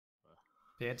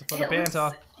Banter for the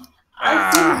banter.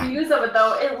 I've seen reviews of it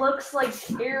though. It looks like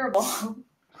terrible.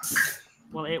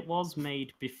 Well, it was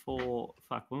made before.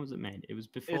 Fuck, when was it made? It was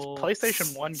before. It's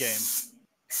PlayStation 1 game.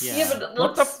 Yeah, but it What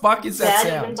looks the fuck is that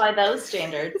bad even sound? by those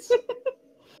standards.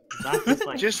 Zach is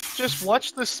like, Just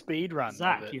watch the speed run.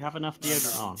 Zach, of it. you have enough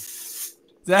deodorant on.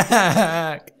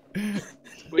 Zach!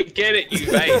 We get it,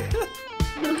 you mate.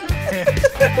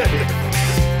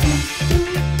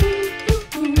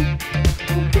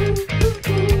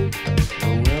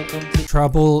 Welcome to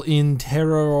Trouble in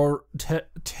Terrorist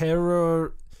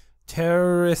Town.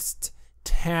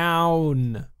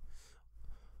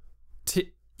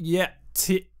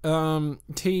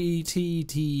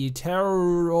 TTT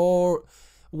Terror.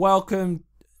 Welcome,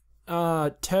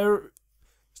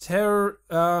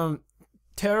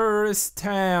 Terrorist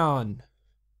Town.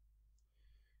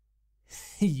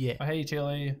 Yeah. Oh, hey,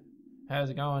 Chili. How's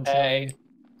it going, Chili? Hey.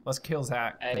 Let's kill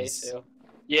Zach. Hey, Phil.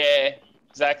 Yeah,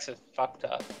 Zach's a fucked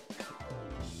up.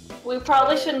 We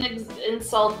probably shouldn't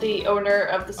insult the owner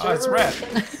of the server. Oh, it's Red.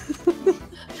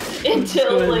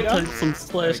 Until like Take some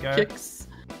slash There we go. kicks.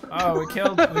 Oh,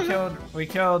 we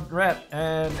killed Rhett,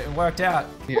 and it worked out.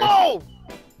 Whoa!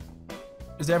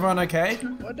 Is everyone okay?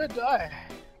 What did I die?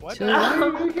 What Chill did I die?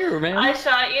 over here, man. I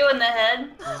shot you in the head.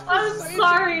 I'm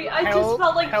sorry. I just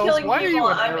felt like killing why are you people.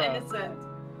 a I'm hero? innocent.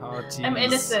 Oh, jeez. I'm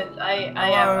innocent. I am.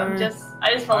 Hello?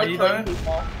 I just felt Are like you killing though?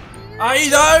 people. Are you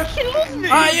though? Killed me!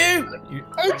 Are you?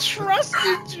 I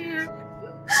trusted you!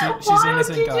 She's Why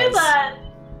innocent, would you guys. do that?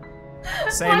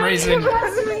 Same Why would reason. you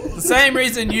trust me? The same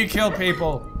reason you kill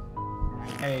people.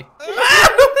 Hey.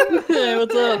 Hey,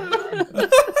 what's up?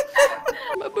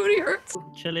 My booty hurts.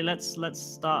 Chili, let's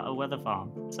start a weather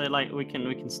farm. So like we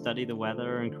can study the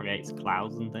weather and create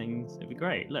clouds and things. It'd be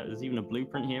great. Look, there's even a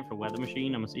blueprint here for a weather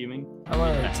machine. I'm assuming.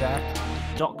 Hello, Zach.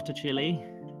 Dr. Chili.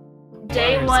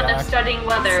 Day Hello, one Zach. of studying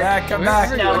weather. Zach, come Where back.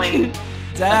 are you? Snowing. I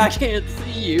Zach, can't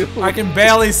see you. I can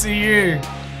barely see you.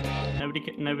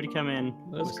 Nobody come in.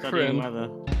 That's We're studying crim. weather.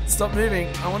 Stop moving.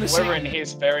 I want to see. Weather in here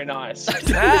is very nice.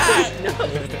 Zach!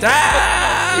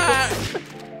 Zach!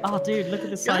 Oh, dude, look at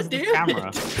the size of the damn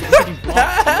camera.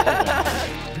 it.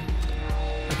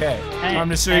 Okay, Hey, time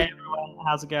to shoot. hey everyone,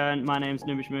 how's it going? My name's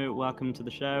Nubishmoo. Welcome to the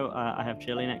show. I have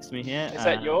Chili next to me here. Is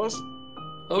that yours?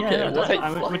 Okay, Yeah, what the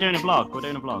we're fuck? doing a vlog. We're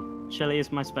doing a vlog. Chili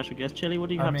is my special guest. Chili, what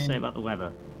do you have to say about the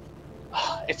weather?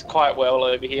 It's quite well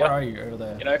over Where here. are you over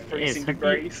there? You know, It is. freezing Have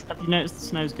degrees. you noticed the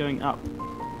snow's going up?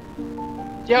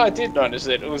 Yeah, I did notice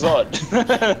it. It was odd.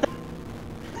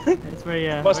 It's very.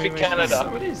 Must be very, very Canada.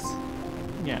 So it is.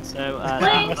 Yeah. So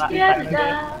Planes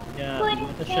Canada. the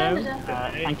Planes show.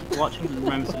 Canada. Thank you for watching.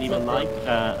 Remember to leave a like,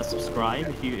 a subscribe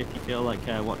if you feel like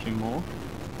watching more.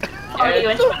 Follow you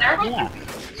on Twitter. Yeah.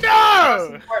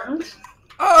 No! Important.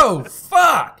 Oh,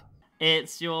 fuck!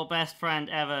 It's your best friend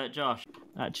ever, Josh.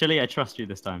 Chili, I trust you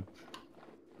this time.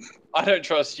 I don't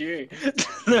trust you.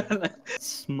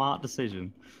 Smart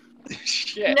decision.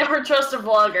 Shit. Never trust a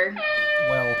vlogger.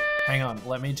 Well, hang on.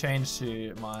 Let me change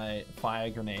to my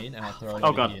fire grenade and I'll throw it Oh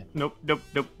over god. here. Nope. Nope.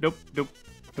 Nope. Nope. Nope.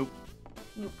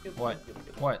 Nope. What?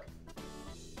 What?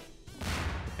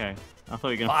 Okay. I thought you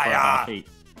were gonna throw it at our feet.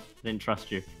 Didn't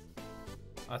trust you.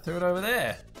 I threw it over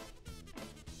there.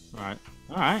 Alright.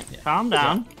 Alright. Yeah. Calm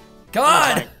down.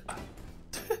 God!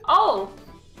 Oh,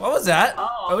 What was that?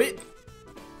 Oh.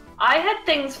 I had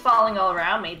things falling all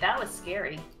around me. That was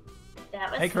scary.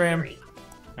 That was Hey, Krim. scary.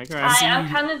 Hey,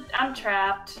 Graham. I'm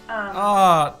trapped.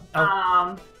 Oh,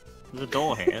 There's a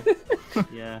door here.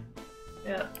 Yeah.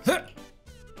 Yeah. I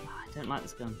don't like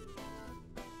this gun.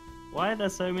 Why are there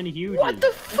so many huge? What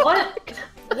the fuck?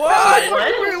 What? what?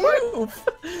 What? Move.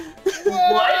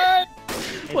 What?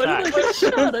 Why did I get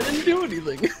shot? I didn't do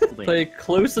anything. Pay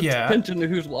close Yeah. attention to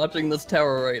who's watching this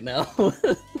tower right now. Well,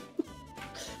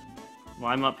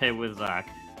 I'm up here with Zach.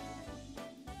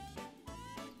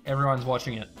 Everyone's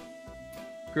watching it.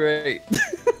 Great.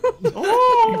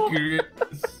 Oh, Good.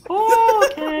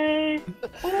 okay.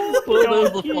 Well,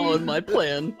 there's the flaw in my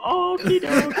plan. Okie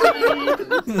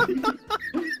dokie.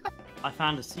 I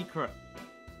found a secret.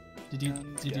 Did you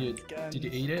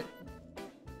eat it?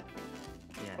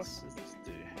 What Yes. does this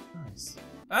do? Nice.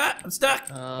 Ah, I'm stuck.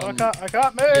 I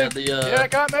can't move! Yeah, the, I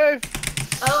can't move!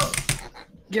 Oh.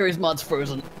 Gary's mod's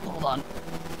frozen. Hold on.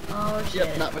 Oh shit.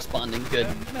 Yep, not responding. Good.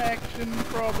 Connection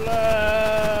problem!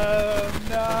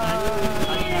 No!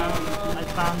 I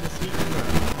found a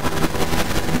secret.